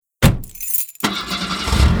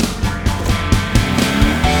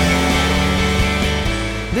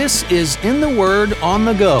This is In the Word on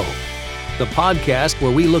the Go, the podcast where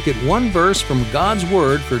we look at one verse from God's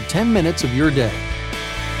Word for 10 minutes of your day.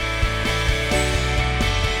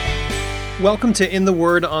 Welcome to In the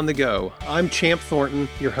Word on the Go. I'm Champ Thornton,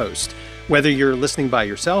 your host. Whether you're listening by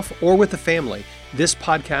yourself or with a family, this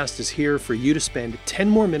podcast is here for you to spend 10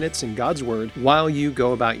 more minutes in God's Word while you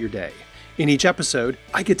go about your day. In each episode,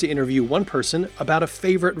 I get to interview one person about a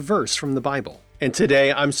favorite verse from the Bible. And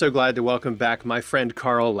today, I'm so glad to welcome back my friend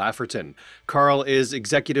Carl Lafferton. Carl is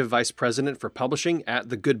Executive Vice President for Publishing at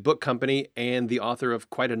the Good Book Company and the author of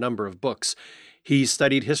quite a number of books. He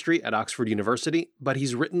studied history at Oxford University, but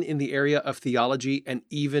he's written in the area of theology and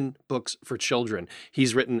even books for children.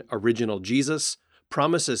 He's written Original Jesus,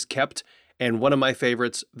 Promises Kept, and one of my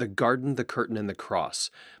favorites, The Garden, the Curtain, and the Cross.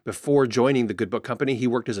 Before joining the Good Book Company, he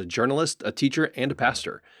worked as a journalist, a teacher, and a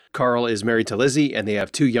pastor. Carl is married to Lizzie, and they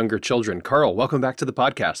have 2 younger children. Carl, welcome back to the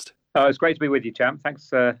podcast. Oh, it's great to be with you, Champ. Thanks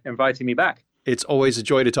for inviting me back. It's always a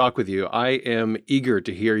joy to talk with you. I am eager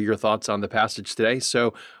to hear your thoughts on the passage today.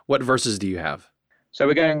 So what verses do you have? So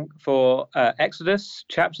we're going for Exodus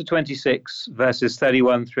chapter 26, verses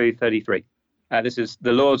 31 through 33. This is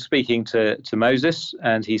the Lord speaking to Moses,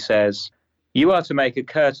 and he says, "You are to make a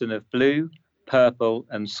curtain of blue, purple,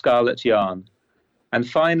 and scarlet yarn, and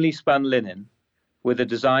finely spun linen, with a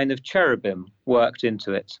design of cherubim worked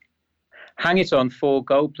into it. Hang it on 4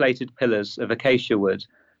 gold-plated pillars of acacia wood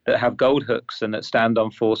that have gold hooks and that stand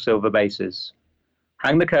on 4 silver bases.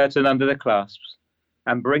 Hang the curtain under the clasps,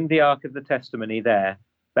 and bring the Ark of the Testimony there,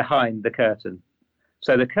 behind the curtain.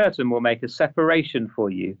 So the curtain will make a separation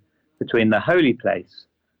for you between the holy place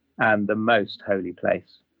and the most holy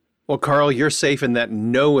place." Well, Carl, you're safe in that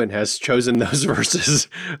no one has chosen those verses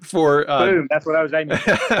for... Boom, that's what I was aiming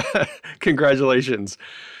for. Congratulations.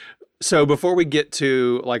 So before we get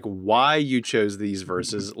to why you chose these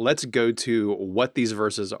verses, let's go to what these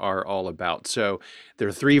verses are all about. So there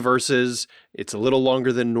are 3 verses. It's a little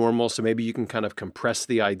longer than normal, so maybe you can kind of compress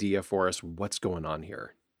the idea for us. What's going on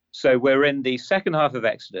here? So we're in the second half of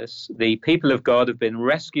Exodus. The people of God have been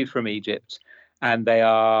rescued from Egypt, and they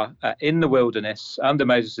are in the wilderness under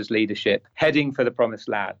Moses' leadership, heading for the promised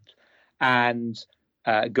land. And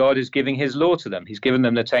God is giving his law to them. He's given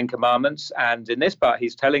them the 10 commandments. And in this part,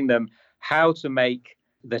 he's telling them how to make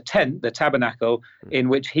the tent, the tabernacle, in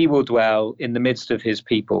which he will dwell in the midst of his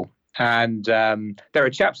people. And there are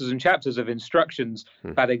chapters and chapters of instructions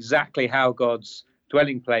about exactly how God's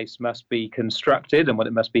dwelling place must be constructed and what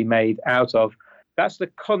it must be made out of. That's the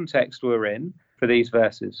context we're in for these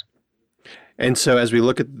verses. And so as we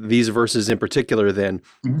look at these verses in particular, then,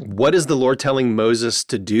 what is the Lord telling Moses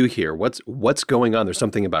to do here? What's going on? There's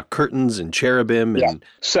something about curtains and cherubim. And...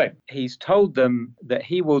 So he's told them that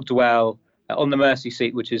he will dwell on the mercy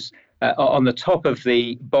seat, which is on the top of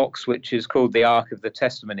the box, which is called the Ark of the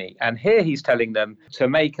Testimony. And here he's telling them to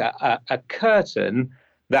make a curtain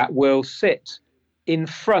that will sit in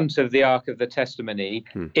front of the Ark of the Testimony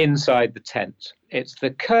inside the tent. It's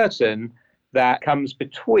the curtain that comes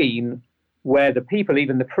between where the people,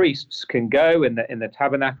 even the priests, can go in the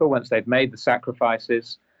tabernacle once they've made the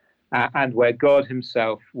sacrifices, and where God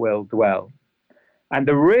himself will dwell. And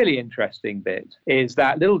the really interesting bit is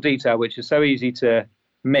that little detail, which is so easy to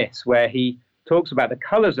miss, where he talks about the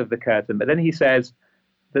colors of the curtain, but then he says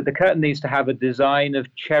that the curtain needs to have a design of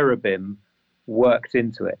cherubim worked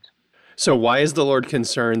into it. So why is the Lord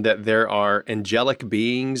concerned that there are angelic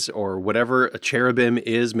beings or whatever a cherubim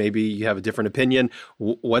is? Maybe you have a different opinion.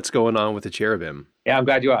 What's going on with the cherubim? Yeah, I'm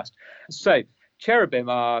glad you asked. So cherubim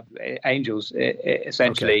are angels,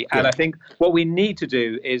 essentially. Okay, and I think what we need to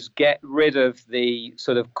do is get rid of the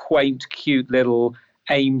sort of quaint, cute little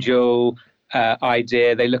angel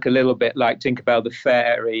idea. They look a little bit like Tinkerbell the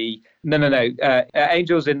fairy. No.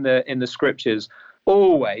 Angels in the scriptures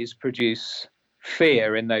always produce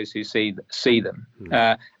fear in those who see them,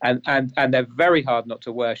 and they're very hard not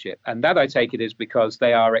to worship. And that, I take it, is because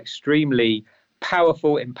they are extremely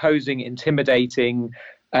powerful, imposing, intimidating,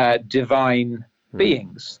 divine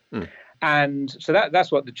beings. And so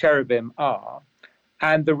that's what the cherubim are.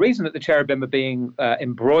 And the reason that the cherubim are being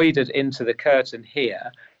embroidered into the curtain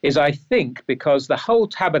here is, I think, because the whole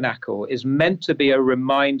tabernacle is meant to be a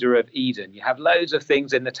reminder of Eden. You have loads of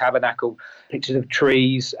things in the tabernacle, pictures of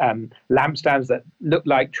trees, lampstands that look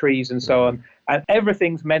like trees and so on. And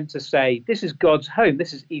everything's meant to say, this is God's home.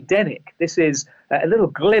 This is Edenic. This is a little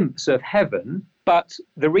glimpse of heaven. But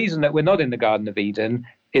the reason that we're not in the Garden of Eden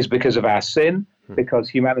is because of our sin, because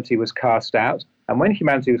humanity was cast out. And when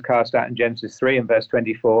humanity was cast out in Genesis 3 and verse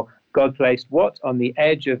 24, God placed what on the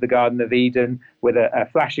edge of the Garden of Eden with a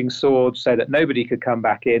flashing sword so that nobody could come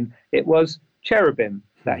back in? It was cherubim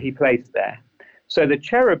that he placed there. So the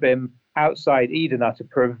cherubim outside Eden are to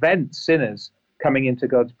prevent sinners coming into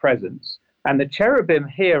God's presence. And the cherubim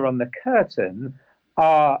here on the curtain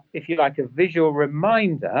are, if you like, a visual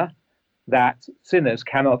reminder that sinners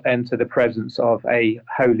cannot enter the presence of a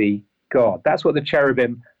holy God. That's what the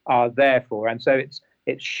cherubim are there for. And so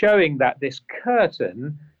it's showing that this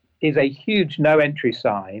curtain is a huge no entry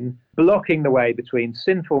sign blocking the way between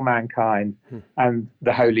sinful mankind and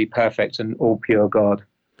the holy, perfect, and all pure God.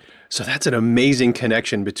 So that's an amazing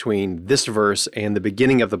connection between this verse and the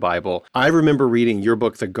beginning of the Bible. I remember reading your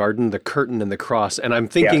book, The Garden, the Curtain, and the Cross, and I'm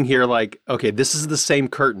thinking here like, okay, this is the same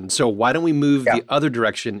curtain. So why don't we move the other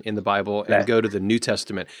direction in the Bible and go to the New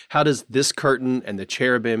Testament? How does this curtain and the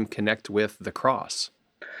cherubim connect with the cross?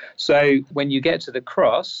 So when you get to the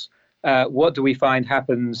cross, what do we find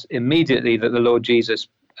happens immediately? That the Lord Jesus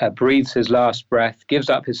breathes his last breath, gives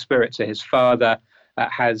up his spirit to his Father,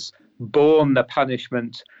 has borne the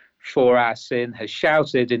punishment for our sin, has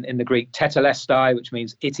shouted in the Greek tetelestai, which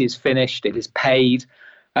means it is finished, it is paid.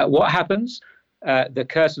 What happens? The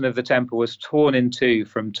curtain of the temple was torn in two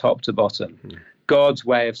from top to bottom. God's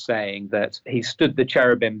way of saying that he stood the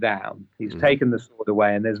cherubim down, he's taken the sword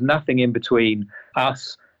away, and there's nothing in between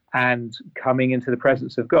us and coming into the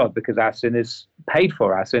presence of God, because our sin is paid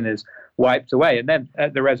for, our sin is wiped away. And then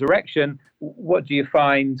at the resurrection, what do you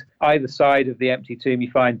find? Either side of the empty tomb,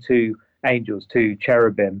 you find two angels, two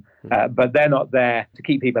cherubim, but they're not there to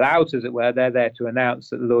keep people out, as it were. They're there to announce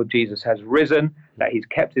that the Lord Jesus has risen, that he's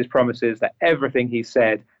kept his promises, that everything he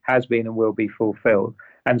said has been and will be fulfilled.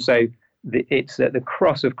 And so it's at the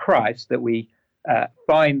cross of Christ that we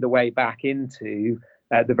find the way back into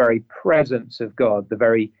the very presence of God, the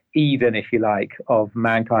very Eden, if you like, of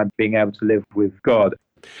mankind being able to live with God.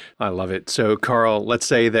 I love it. So, Carl, let's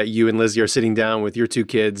say that you and Lizzie are sitting down with your two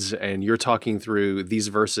kids and you're talking through these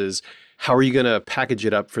verses. How are you going to package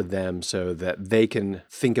it up for them so that they can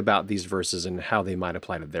think about these verses and how they might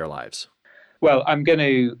apply to their lives? Well, I'm going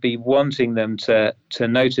to be wanting them to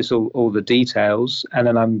notice all the details, and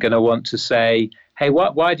then I'm going to want to say, hey,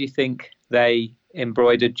 why do you think they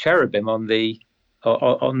embroidered cherubim on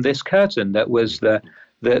this curtain that was the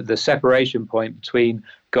separation point between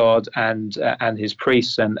God and his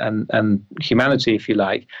priests and humanity, if you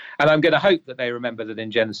like? And I'm going to hope that they remember that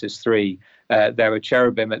in Genesis 3, there were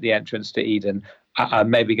cherubim at the entrance to Eden.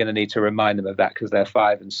 I'm maybe going to need to remind them of that because they're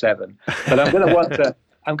 5 and 7. But I'm going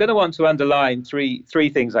to want to underline three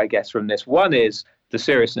things, I guess, from this. One is the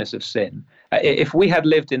seriousness of sin. If we had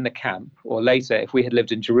lived in the camp, or later, if we had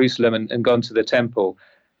lived in Jerusalem and gone to the temple,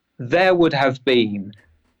 there would have been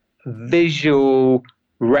visual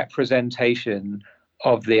representation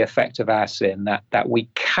of the effect of our sin, that we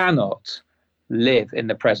cannot live in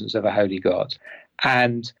the presence of a holy God.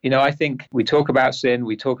 And, I think we talk about sin,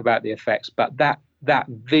 we talk about the effects, but that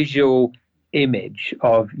visual image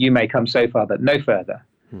of you may come so far but no further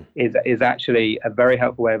is actually a very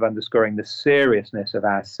helpful way of underscoring the seriousness of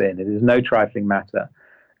our sin. It is no trifling matter.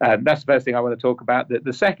 That's the first thing I want to talk about.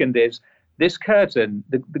 The second is this curtain.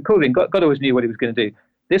 The cool thing, God always knew what he was going to do.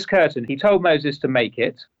 This curtain, he told Moses to make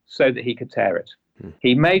it so that he could tear it.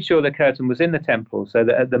 He made sure the curtain was in the temple so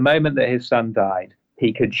that at the moment that his son died,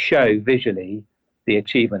 he could show visually the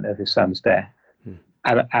achievement of his son's death.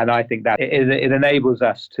 And I think that it enables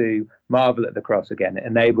us to marvel at the cross again. It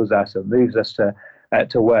enables us, it moves us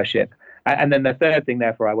to worship. And then the third thing,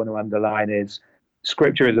 therefore, I want to underline is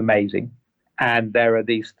Scripture is amazing. And there are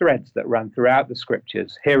these threads that run throughout the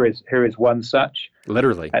Scriptures. Here is one such.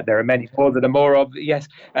 Literally. There are many more that are more obvious.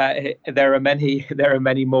 Yes, there are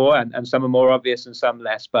many more, and some are more obvious and some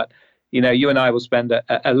less. But, you and I will spend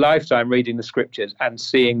a lifetime reading the Scriptures and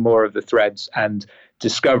seeing more of the threads and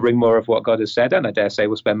discovering more of what God has said. And I dare say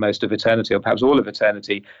we'll spend most of eternity, or perhaps all of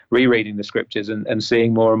eternity, rereading the Scriptures and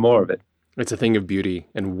seeing more and more of it. It's a thing of beauty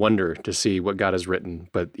and wonder to see what God has written,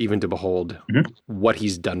 but even to behold what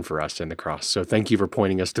he's done for us in the cross. So thank you for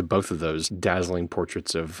pointing us to both of those dazzling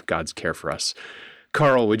portraits of God's care for us.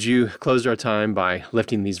 Carl, would you close our time by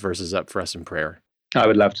lifting these verses up for us in prayer? I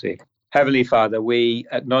would love to. Heavenly Father, we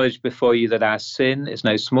acknowledge before you that our sin is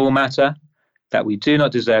no small matter, that we do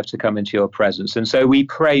not deserve to come into your presence. And so we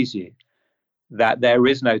praise you that there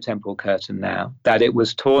is no temple curtain now, that it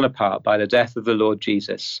was torn apart by the death of the Lord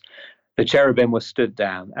Jesus. The cherubim were stood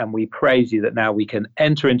down, and we praise you that now we can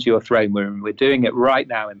enter into your throne room. We're doing it right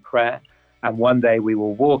now in prayer, and one day we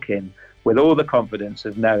will walk in with all the confidence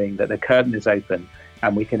of knowing that the curtain is open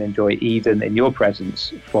and we can enjoy Eden in your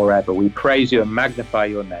presence forever. We praise you and magnify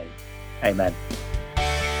your name. Amen.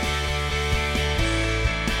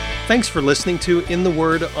 Thanks for listening to In the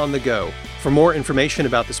Word on the Go. For more information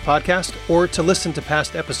about this podcast or to listen to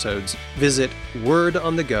past episodes, visit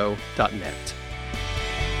wordonthego.net.